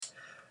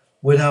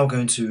We're now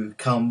going to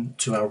come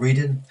to our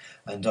reading,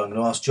 and I'm going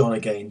to ask John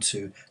again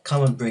to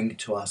come and bring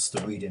to us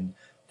the reading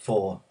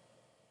for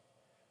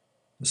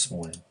this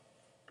morning.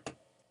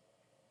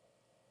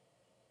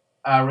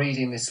 Our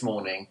reading this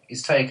morning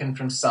is taken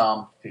from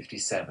Psalm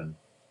 57.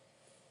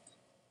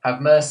 Have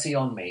mercy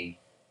on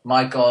me,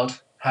 my God,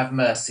 have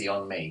mercy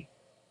on me,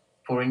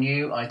 for in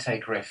you I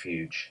take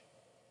refuge.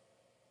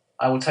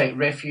 I will take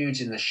refuge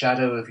in the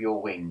shadow of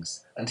your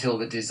wings until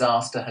the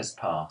disaster has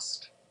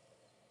passed.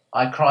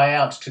 I cry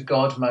out to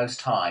God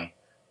Most High,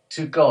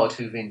 to God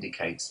who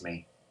vindicates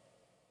me.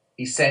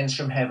 He sends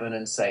from heaven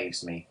and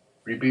saves me,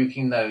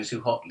 rebuking those who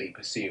hotly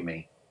pursue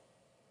me.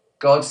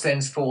 God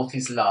sends forth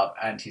his love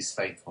and his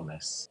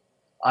faithfulness.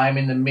 I am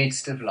in the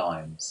midst of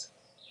lions.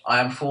 I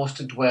am forced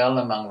to dwell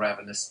among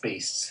ravenous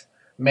beasts,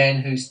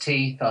 men whose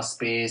teeth are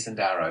spears and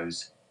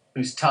arrows,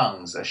 whose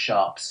tongues are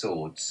sharp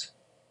swords.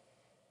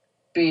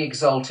 Be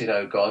exalted,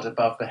 O God,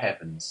 above the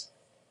heavens.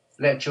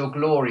 Let your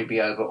glory be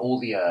over all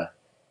the earth.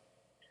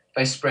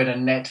 They spread a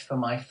net for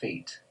my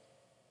feet.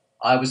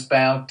 I was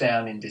bowed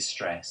down in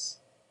distress.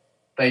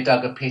 They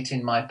dug a pit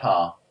in my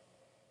path,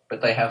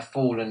 but they have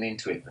fallen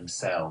into it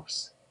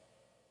themselves.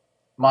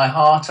 My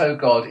heart, O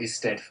God, is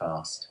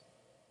steadfast.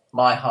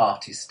 My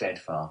heart is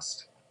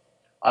steadfast.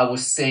 I will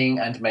sing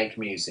and make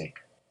music.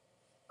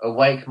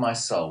 Awake, my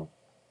soul.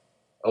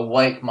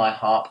 Awake, my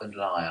harp and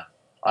lyre.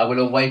 I will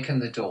awaken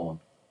the dawn.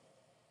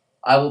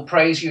 I will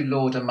praise you,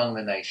 Lord, among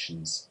the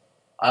nations.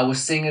 I will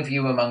sing of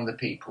you among the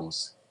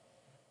peoples.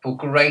 For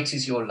great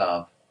is your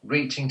love,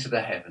 reaching to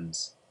the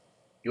heavens.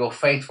 Your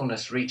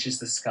faithfulness reaches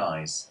the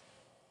skies.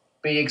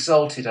 Be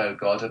exalted, O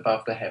God,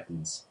 above the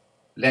heavens.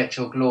 Let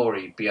your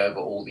glory be over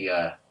all the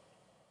earth.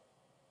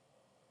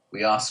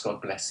 We ask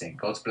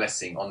God's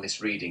blessing on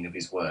this reading of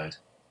his word.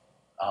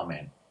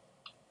 Amen.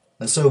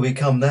 And so we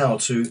come now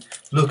to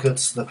look at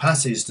the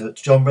passage that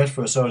John read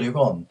for us earlier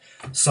on,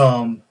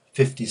 Psalm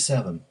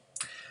 57.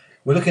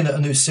 We're looking at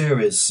a new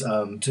series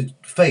to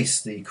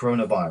face the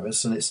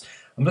coronavirus, and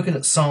I'm looking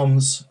at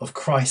Psalms of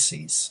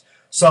crises,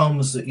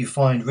 Psalms that you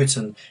find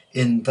written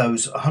in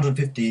those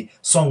 150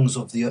 songs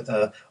of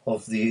the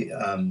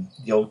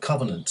Old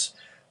Covenant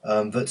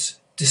that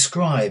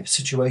describe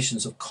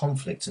situations of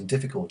conflict and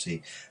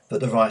difficulty that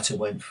the writer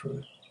went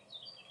through.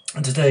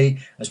 And today,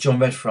 as John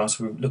read for us,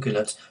 we're looking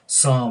at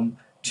Psalm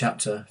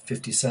chapter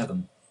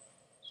 57.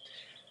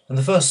 And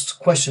the first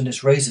question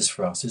this raises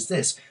for us is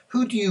this: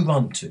 who do you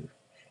run to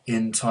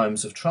in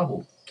times of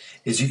trouble?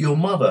 Is it your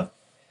mother,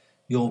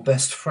 your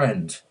best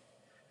friend,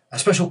 a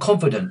special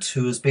confidant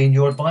who has been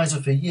your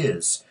advisor for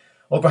years?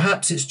 Or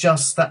perhaps it's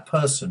just that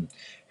person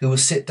who will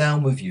sit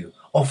down with you,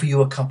 offer you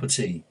a cup of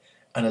tea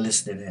and a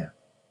listening ear.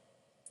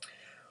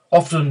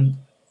 Often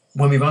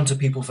when we run to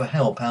people for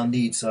help, our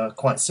needs are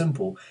quite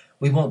simple.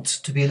 We want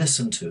to be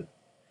listened to.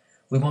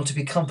 We want to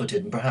be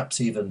comforted, and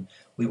perhaps even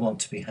we want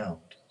to be held.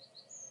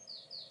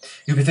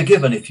 You'll be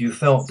forgiven if you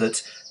felt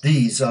that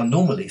these are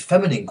normally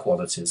feminine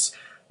qualities.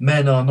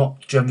 Men are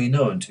not generally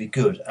known to be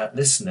good at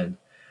listening,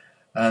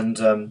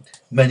 and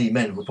many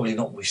men would probably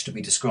not wish to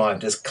be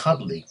described as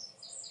cuddly.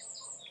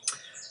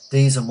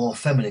 These are more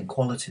feminine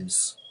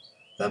qualities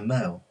than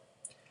male.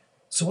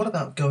 So what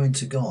about going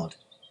to God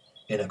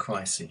in a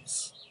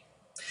crisis?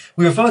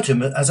 We refer to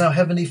him as our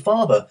Heavenly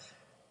Father.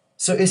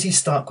 So is he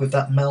stuck with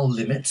that male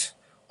limit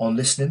on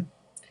listening?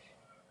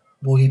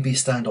 Will he be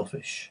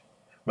standoffish,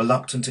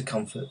 reluctant to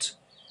comfort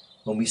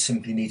when we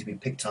simply need to be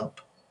picked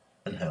up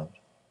and held?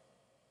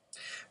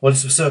 Well,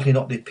 this was certainly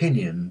not the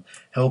opinion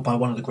held by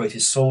one of the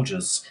greatest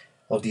soldiers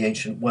of the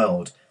ancient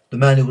world, the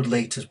man who would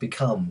later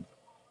become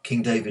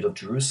King David of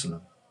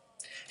Jerusalem.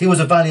 He was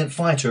a valiant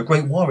fighter, a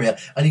great warrior,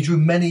 and he drew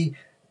many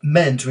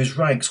men to his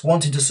ranks,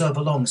 wanting to serve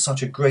along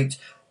such a great,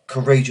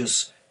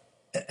 courageous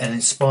and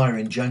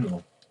inspiring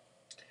general.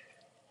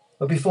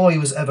 But before he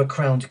was ever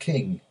crowned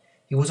king,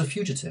 he was a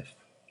fugitive,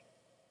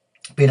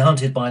 being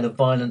hunted by the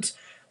violent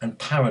and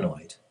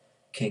paranoid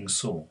King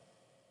Saul.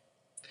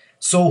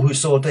 Saul, who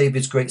saw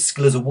David's great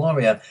skill as a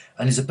warrior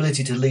and his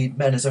ability to lead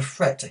men as a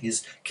threat to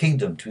his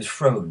kingdom, to his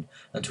throne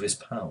and to his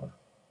power.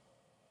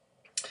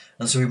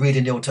 And so we read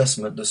in the Old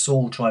Testament that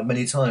Saul tried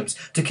many times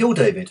to kill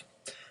David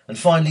and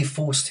finally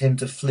forced him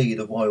to flee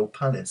the royal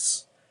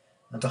palace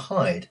and to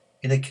hide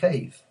in a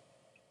cave.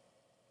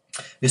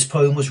 This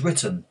poem was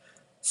written,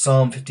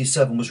 Psalm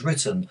 57 was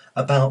written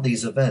about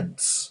these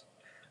events.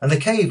 And the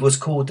cave was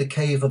called the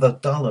Cave of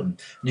Adullam,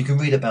 and you can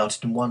read about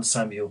it in 1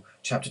 Samuel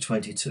chapter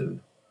 22.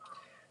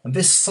 And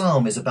this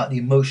psalm is about the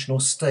emotional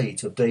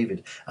state of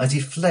David as he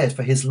fled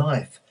for his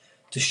life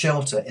to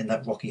shelter in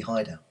that rocky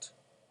hideout.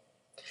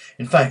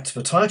 In fact,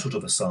 the title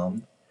of the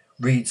psalm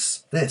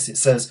reads this. It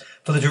says,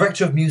 "For the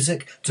director of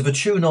music to the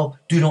tune of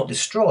Do Not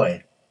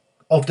Destroy,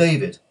 of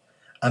David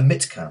and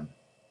Mitkam,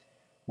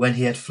 when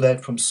he had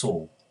fled from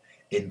Saul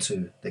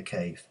into the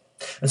cave."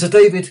 And so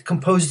David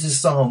composes his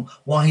psalm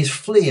while he's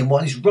fleeing,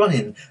 while he's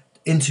running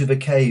into the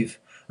cave.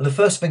 And the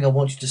first thing I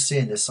want you to see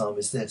in this psalm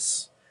is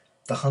this: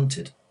 the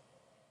hunted.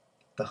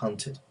 The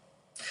hunted.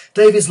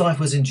 David's life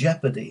was in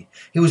jeopardy.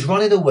 He was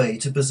running away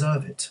to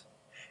preserve it.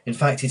 In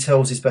fact, he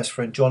tells his best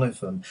friend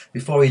Jonathan,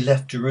 before he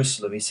left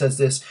Jerusalem, he says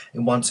this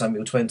in 1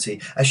 Samuel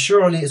 20, "As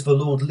surely as the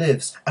Lord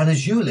lives, and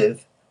as you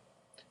live,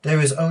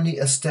 there is only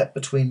a step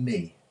between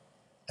me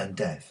and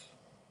death."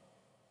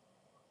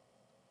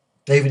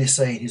 David is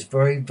saying he's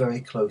very,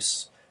 very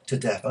close to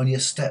death, only a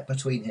step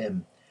between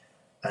him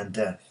and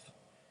death.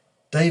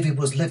 David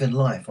was living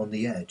life on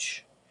the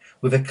edge,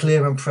 with a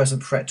clear and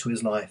present threat to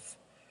his life,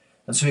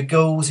 and so he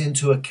goes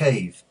into a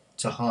cave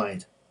to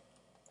hide.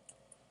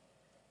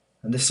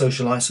 And this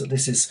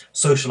is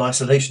social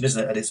isolation,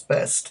 isn't it, at its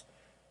best?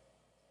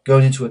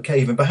 Going into a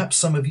cave, and perhaps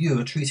some of you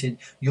are treating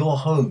your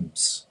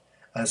homes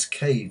as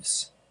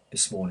caves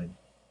this morning.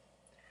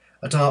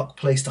 A dark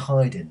place to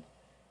hide in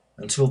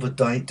until the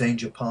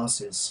danger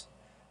passes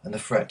and the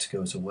threat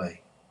goes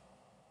away.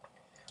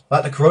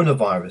 Like the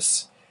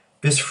coronavirus,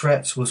 this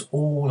threat was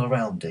all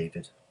around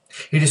David.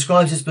 He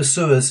describes his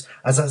pursuers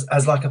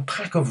as like a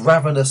pack of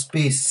ravenous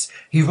beasts.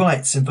 He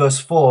writes in verse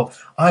 4,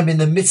 "I'm in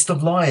the midst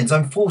of lions,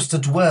 I'm forced to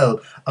dwell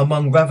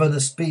among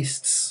ravenous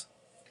beasts,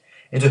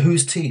 into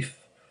whose teeth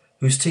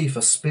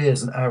are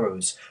spears and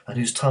arrows, and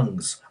whose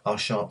tongues are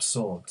sharp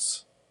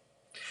swords."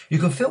 You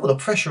can feel the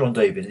pressure on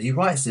David as he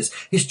writes this.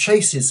 His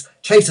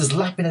chasers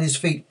lapping at his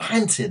feet,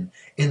 panting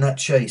in that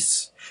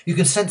chase. You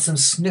can sense them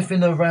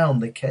sniffing around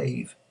the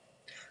cave,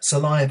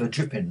 saliva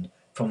dripping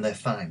from their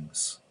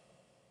fangs.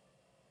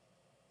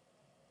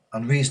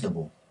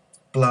 Unreasonable,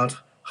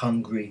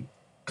 blood-hungry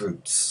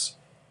brutes,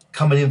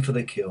 coming in for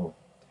the kill,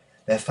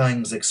 their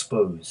fangs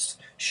exposed,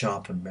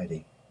 sharp and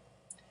ready.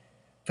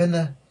 Then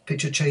the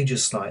picture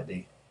changes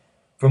slightly.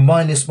 From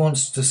mindless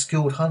monsters to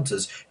skilled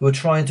hunters who are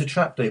trying to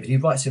trap David. He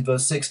writes in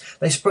verse 6,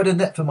 "They spread a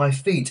net for my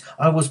feet.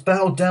 I was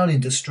bowed down in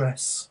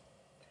distress.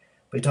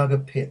 They dug a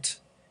pit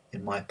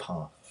in my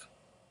path."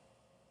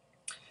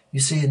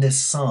 You see, in this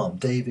psalm,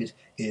 David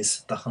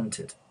is the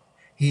hunted.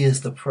 He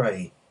is the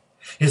prey.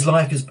 His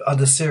life is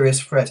under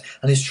serious threat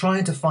and is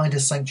trying to find a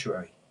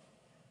sanctuary.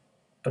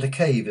 But a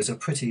cave is a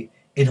pretty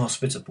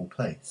inhospitable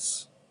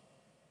place.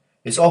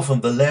 It's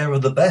often the lair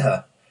of the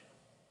bear,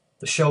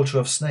 the shelter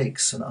of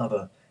snakes and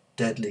other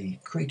deadly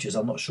creatures.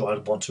 I'm not sure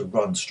I'd want to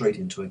run straight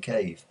into a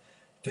cave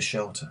for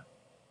shelter.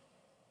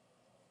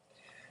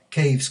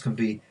 Caves can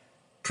be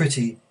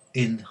pretty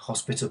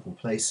inhospitable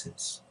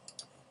places.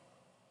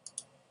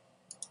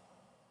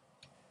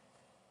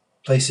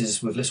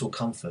 Places with little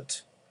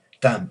comfort,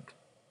 damp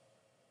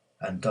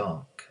and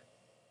dark.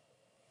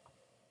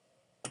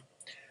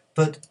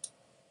 But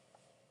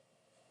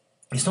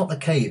it's not the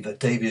cave that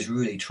David is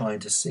really trying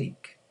to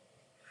seek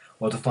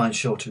or to find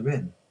shelter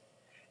in.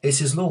 It's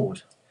his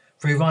Lord.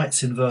 For he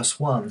writes in verse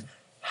 1,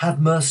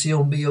 "Have mercy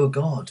on me, O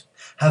God.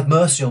 Have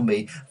mercy on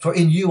me, for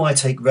in you I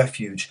take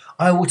refuge.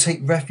 I will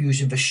take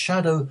refuge in the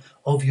shadow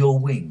of your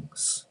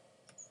wings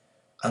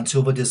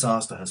until the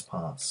disaster has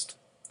passed."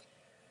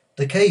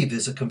 The cave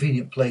is a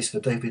convenient place for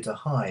David to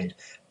hide,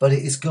 but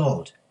it is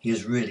God he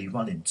is really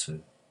running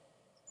to.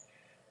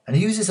 And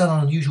he uses an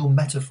unusual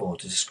metaphor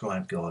to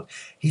describe God.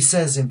 He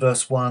says in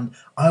verse 1,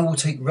 "I will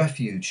take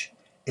refuge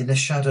in the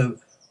shadow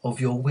of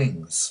your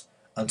wings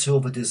until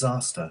the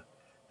disaster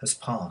has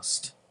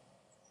passed."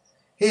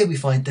 Here we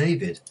find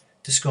David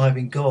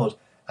describing God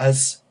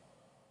as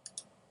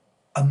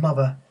a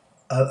mother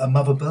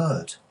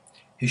bird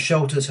who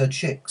shelters her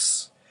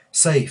chicks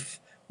safe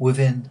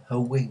within her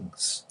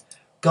wings,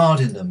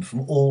 guarding them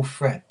from all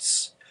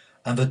threats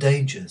and the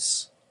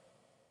dangers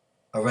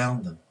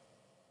around them.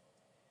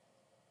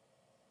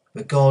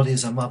 But God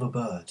is a mother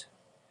bird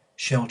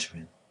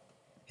sheltering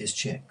his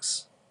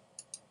chicks.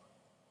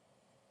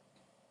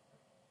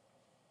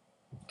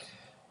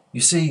 You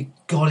see,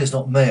 God is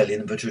not male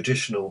in the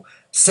traditional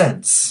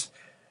sense.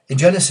 In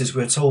Genesis,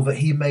 we're told that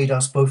he made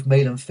us both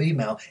male and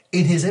female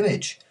in his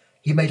image.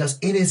 He made us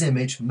in his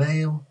image,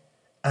 male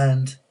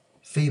and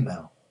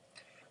female.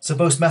 So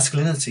both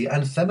masculinity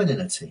and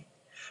femininity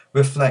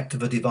reflect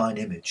the divine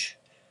image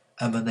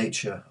and the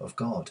nature of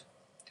God.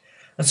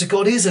 And so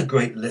God is a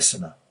great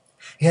listener.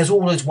 He has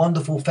all those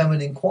wonderful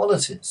feminine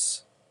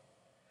qualities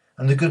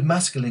and the good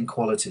masculine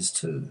qualities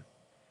too.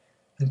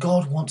 And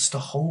God wants to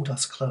hold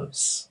us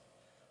close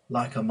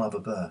like a mother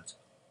bird.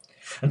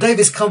 And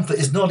David's comfort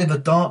is not in the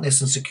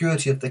darkness and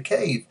security of the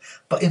cave,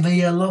 but in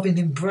the loving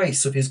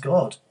embrace of his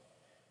God.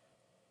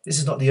 This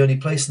is not the only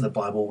place in the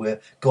Bible where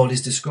God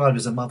is described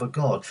as a mother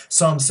God.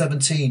 Psalm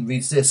 17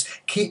 reads this,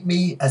 "Keep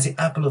me as the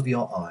apple of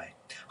your eye.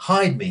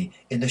 Hide me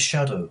in the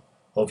shadow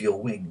of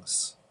your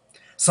wings."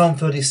 Psalm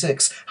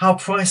 36, "How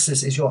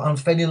priceless is your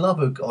unfailing love,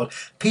 O God.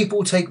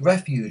 People take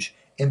refuge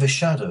in the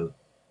shadow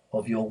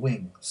of your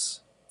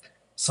wings."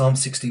 Psalm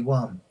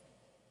 61,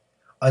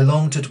 "I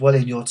long to dwell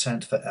in your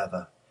tent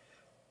forever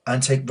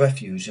and take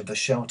refuge in the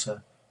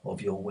shelter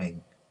of your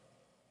wing."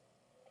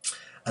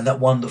 And that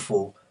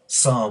wonderful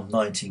Psalm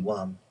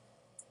 91,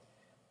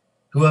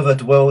 "Whoever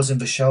dwells in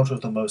the shelter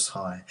of the Most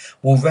High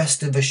will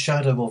rest in the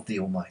shadow of the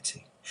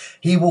Almighty.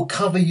 He will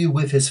cover you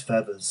with his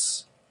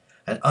feathers,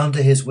 and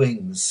under his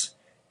wings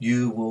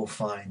you will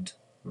find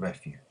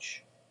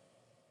refuge."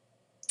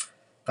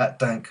 That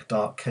dank,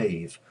 dark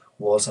cave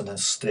was an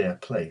austere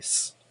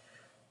place,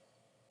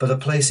 but a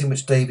place in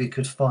which David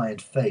could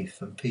find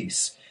faith and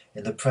peace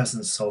in the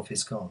presence of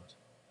his God,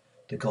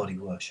 the God he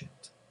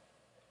worshipped.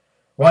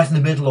 Right in the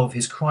middle of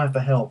his cry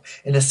for help,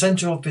 in the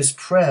centre of his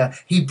prayer,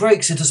 he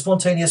breaks into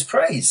spontaneous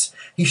praise.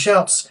 He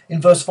shouts in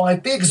verse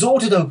 5, "Be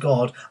exalted, O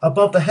God,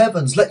 above the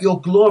heavens. Let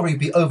your glory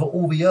be over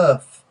all the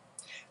earth."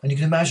 And you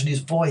can imagine his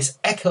voice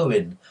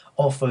echoing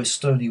off those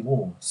stony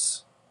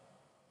walls.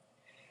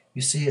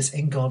 You see, it's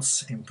in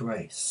God's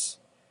embrace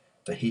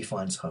that he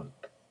finds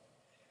hope.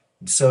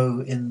 And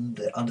so,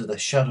 under the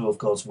shadow of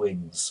God's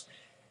wings,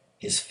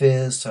 his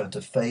fears turn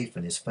to faith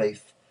and his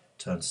faith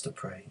turns to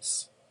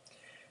praise.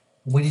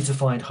 We need to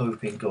find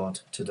hope in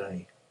God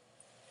today.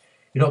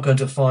 You're not going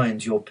to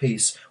find your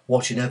peace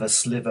watching every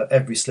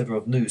sliver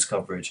of news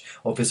coverage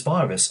of this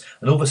virus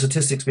and all the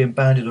statistics being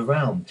bandied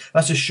around.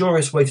 That's the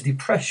surest way to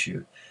depress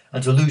you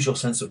and to lose your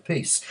sense of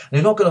peace. And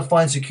you're not going to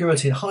find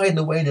security in hiding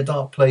away in a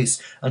dark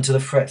place until the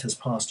threat has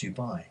passed you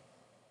by.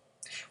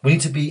 We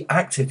need to be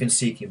active in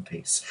seeking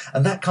peace,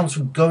 and that comes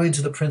from going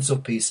to the Prince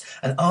of Peace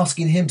and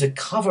asking him to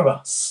cover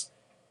us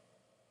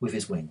with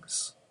his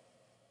wings,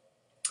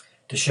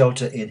 to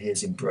shelter in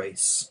his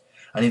embrace,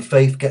 and in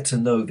faith get to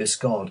know this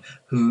God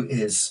who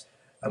is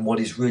and what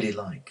he's really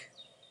like.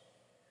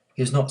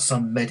 He is not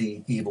some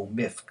medieval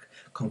myth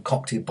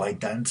concocted by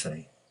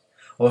Dante,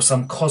 or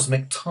some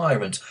cosmic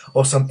tyrant,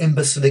 or some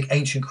imbecilic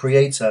ancient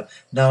creator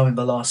now in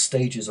the last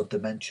stages of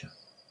dementia.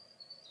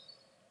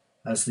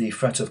 As the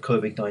threat of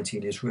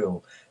COVID-19 is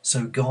real,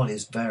 so God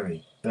is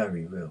very,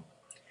 very real.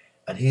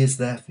 And he is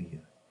there for you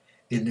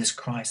in this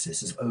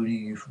crisis if only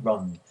you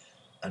run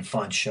and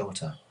find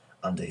shelter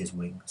under his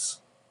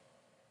wings.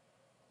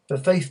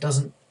 But faith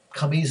doesn't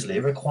come easily,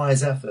 it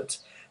requires effort.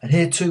 And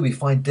here too we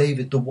find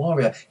David the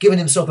warrior giving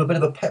himself a bit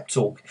of a pep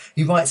talk.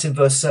 He writes in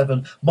verse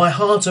 7, "My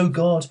heart, O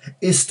God,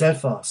 is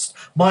steadfast.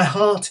 My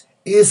heart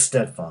is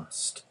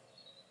steadfast.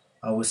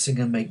 I will sing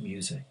and make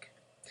music."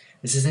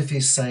 It's as if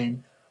he's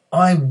saying,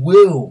 I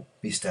will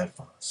be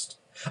steadfast.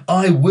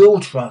 I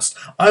will trust.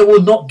 I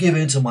will not give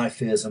in to my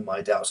fears and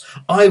my doubts.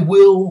 I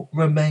will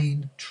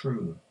remain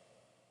true.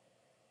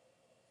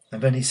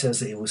 And then he says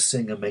that he will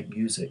sing and make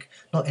music.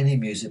 Not any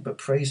music, but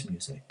praise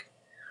music.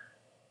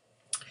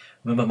 I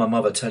remember my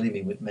mother telling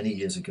me many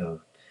years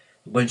ago,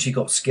 that when she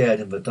got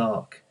scared in the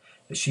dark,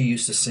 that she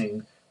used to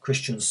sing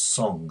Christian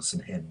songs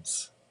and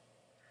hymns.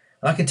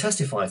 And I can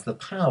testify to the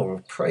power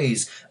of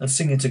praise and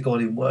singing to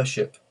God in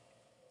worship.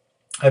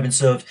 Having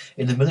served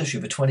in the military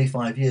for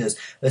 25 years,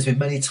 there's been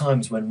many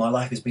times when my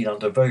life has been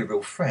under very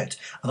real threat,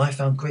 and I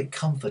found great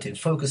comfort in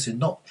focusing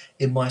not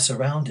in my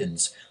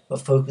surroundings,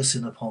 but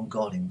focusing upon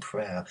God in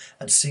prayer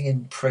and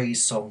singing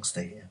praise songs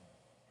to him,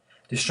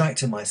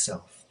 distracting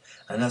myself.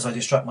 And as I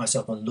distract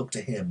myself and look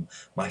to him,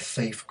 my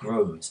faith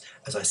grows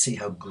as I see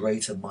how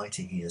great and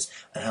mighty he is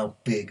and how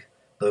big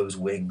those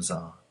wings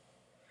are.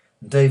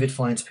 David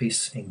finds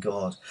peace in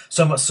God,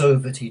 so much so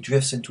that he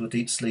drifts into a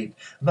deep sleep.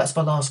 And that's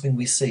the last thing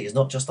we see, is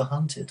not just the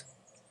hunted,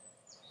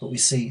 but we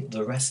see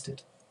the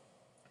rested.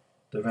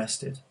 The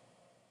rested.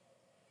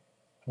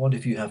 I wonder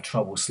if you have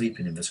trouble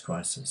sleeping in this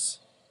crisis,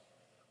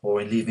 or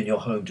in leaving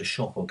your home to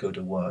shop or go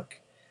to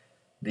work,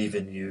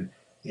 leaving you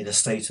in a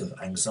state of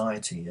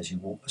anxiety as you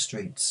walk the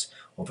streets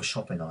or the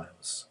shopping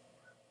aisles.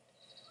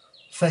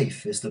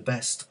 Faith is the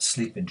best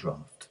sleeping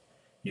draught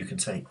you can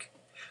take.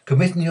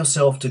 Committing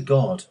yourself to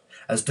God,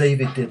 as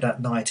David did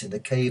that night in the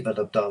cave at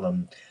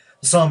Adullam.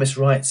 The psalmist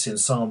writes in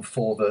Psalm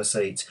 4 verse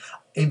 8,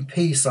 "In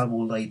peace I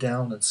will lay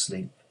down and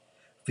sleep,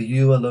 for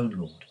you alone,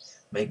 Lord,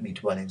 make me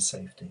dwell in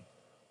safety."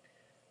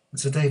 And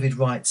so David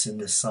writes in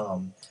this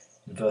psalm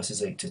in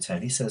verses 8 to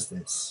 10, he says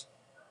this,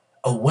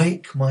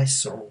 "Awake my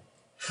soul,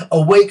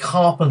 awake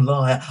harp and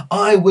lyre,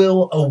 I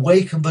will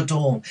awaken the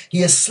dawn."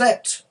 He has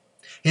slept,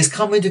 he has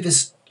come into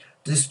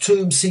this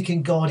tomb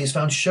seeking God, he's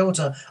found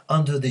shelter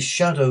under the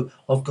shadow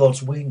of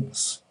God's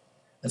wings.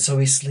 And so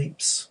he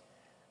sleeps.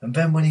 And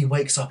then when he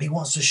wakes up, he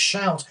wants to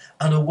shout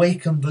and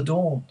awaken the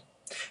dawn.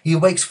 He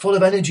awakes full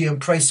of energy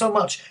and praise so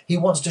much he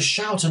wants to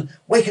shout and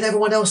waken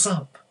everyone else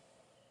up.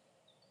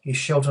 He's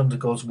sheltered under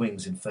God's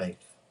wings in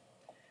faith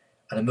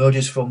and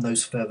emerges from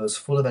those feathers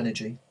full of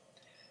energy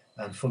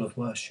and full of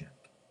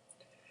worship.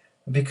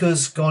 And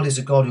because God is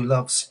a God who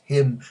loves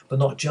him, but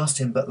not just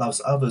him, but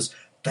loves others,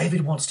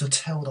 David wants to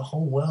tell the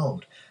whole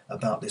world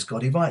about this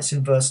God. He writes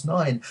in verse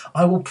 9,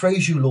 "I will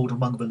praise you, Lord,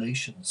 among the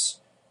nations.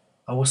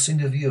 I will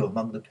sing of you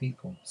among the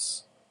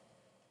peoples."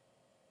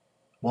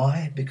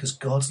 Why? Because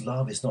God's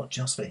love is not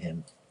just for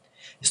him.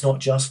 It's not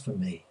just for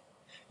me.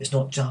 It's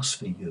not just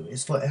for you.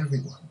 It's for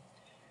everyone.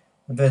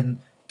 And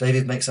then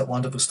David makes that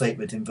wonderful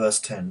statement in verse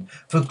 10,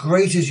 "For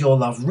great is your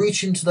love,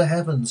 reaching to the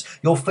heavens.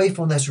 Your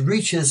faithfulness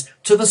reaches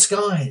to the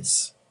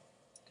skies."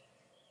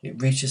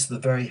 It reaches to the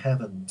very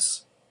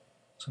heavens.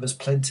 So there's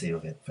plenty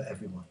of it for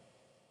everyone.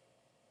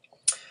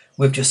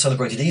 We've just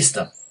celebrated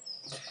Easter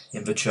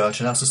in the church,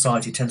 and our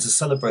society tends to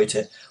celebrate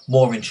it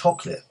more in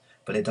chocolate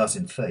than it does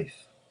in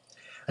faith.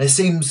 And it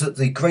seems that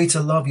the greater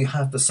love you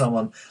have for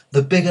someone,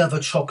 the bigger the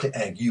chocolate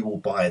egg you will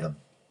buy them,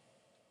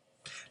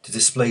 to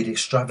display the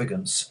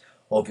extravagance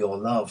of your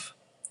love.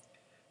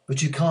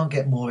 But you can't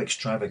get more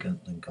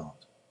extravagant than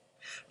God,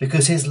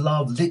 because his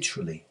love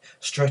literally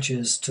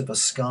stretches to the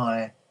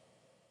sky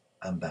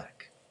and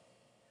back.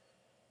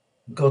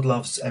 God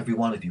loves every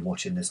one of you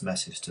watching this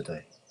message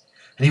today.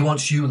 And he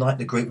wants you, like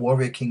the great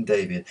warrior King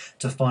David,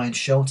 to find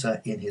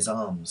shelter in his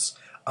arms,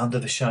 under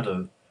the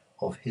shadow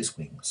of his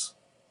wings.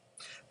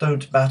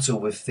 Don't battle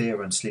with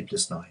fear and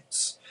sleepless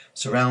nights,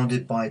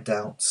 surrounded by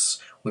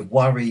doubts, with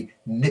worry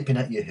nipping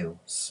at your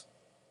heels.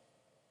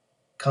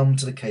 Come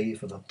to the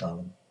cave of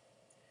Adullam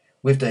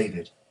with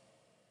David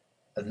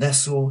and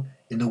nestle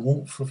in the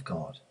warmth of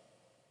God,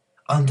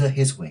 under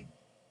his wing,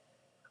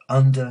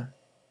 under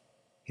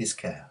his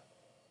care,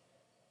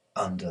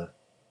 under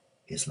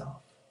his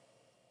love.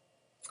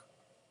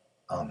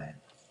 Amen.